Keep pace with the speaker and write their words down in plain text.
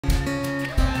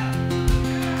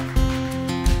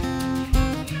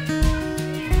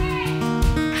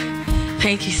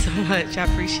Thank you so much. I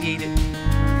appreciate it.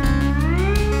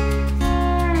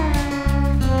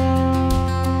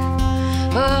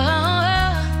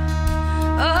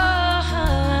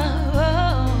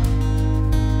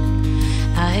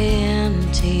 I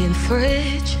empty the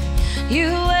fridge, you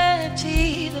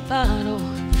empty the bottle.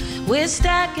 We're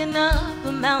stacking up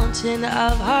a mountain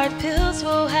of hard pills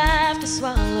we'll have to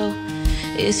swallow.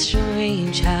 It's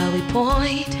strange how we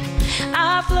point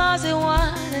our flaws at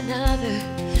one another.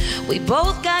 We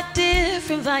both got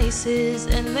different vices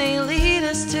and they lead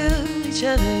us to each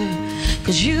other.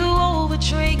 Cause you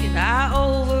overdrink and I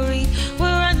overeat.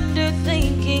 We're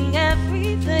underthinking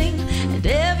everything, and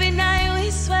every night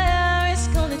we swear it's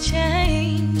gonna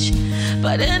change.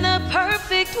 But in a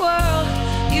perfect world,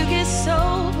 you get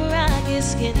sober, I get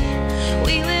skinny.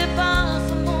 We live on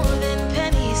for more than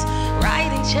pennies,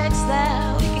 writing checks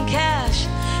that we can cash,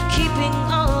 keeping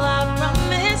all our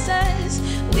promises.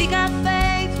 We got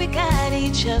faith, we got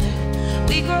each other.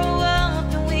 We grow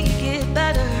up and we get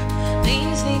better.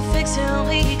 Things need fixing,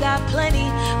 we got plenty.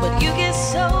 When you get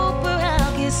sober,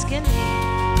 I'll get skinny.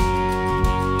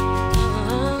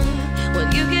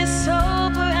 When you get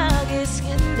sober, I'll get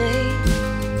skinny.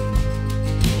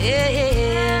 Yeah.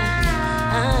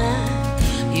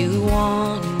 You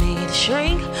want me to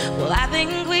shrink? Well, I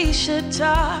think we should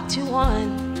talk to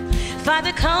one. Find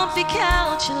a comfy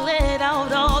couch and let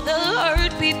out all the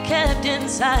hurt we've kept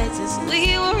inside since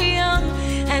we were young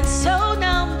and so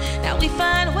numb. Now we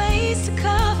find ways to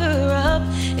cover up.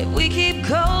 If we keep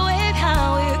going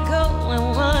how we're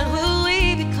going, what will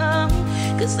we become?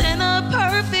 Cause in a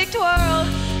perfect world,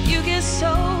 you get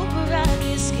sober, I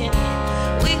get skinny.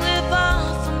 We live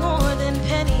off for more than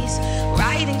pennies,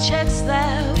 writing checks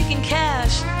that we can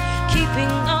cash,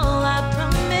 keeping all our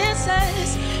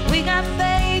promises. We got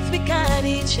faith, we got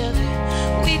each other.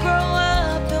 We grow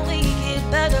up and we get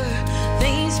better.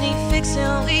 Things need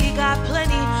fixing, we got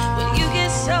plenty. When you get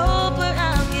sober,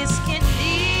 I'll get skinny.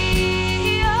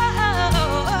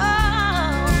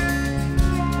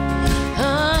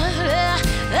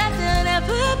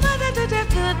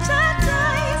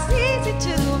 It's easy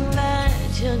to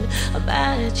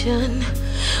imagine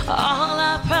all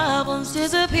our problems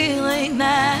disappear like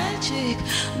magic.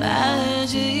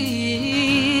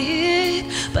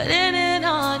 But in an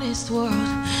honest world,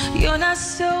 you're not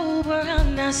sober,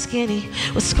 I'm not skinny.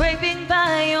 We're scraping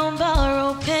by on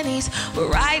borrowed pennies. We're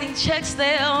writing checks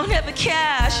they'll never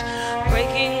cash,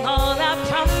 breaking all our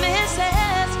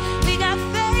promises. We got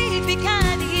faith, we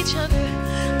got each other.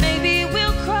 Maybe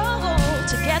we'll grow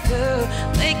together,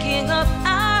 making up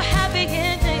our happy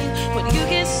ending. When you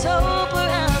get sober,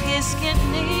 I'll get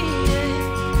skinny.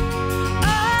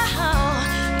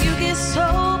 Oh, you get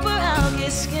sober, I'll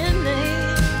get skinny.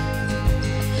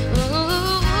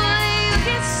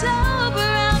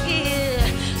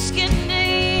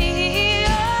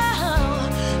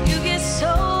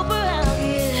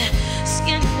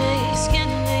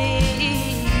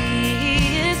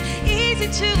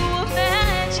 To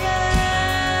imagine,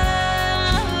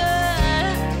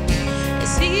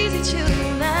 it's easy to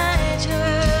imagine.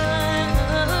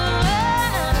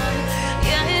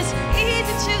 Yeah, it's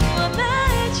easy to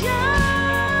imagine.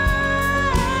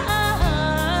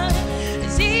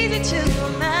 It's easy to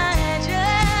imagine.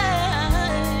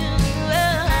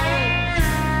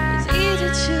 It's easy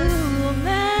to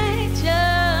imagine.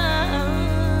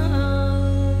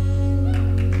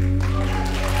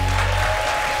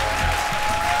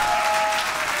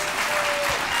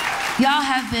 Y'all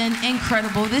have been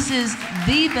incredible. This is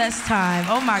the best time.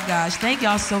 Oh my gosh. Thank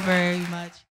y'all so very much.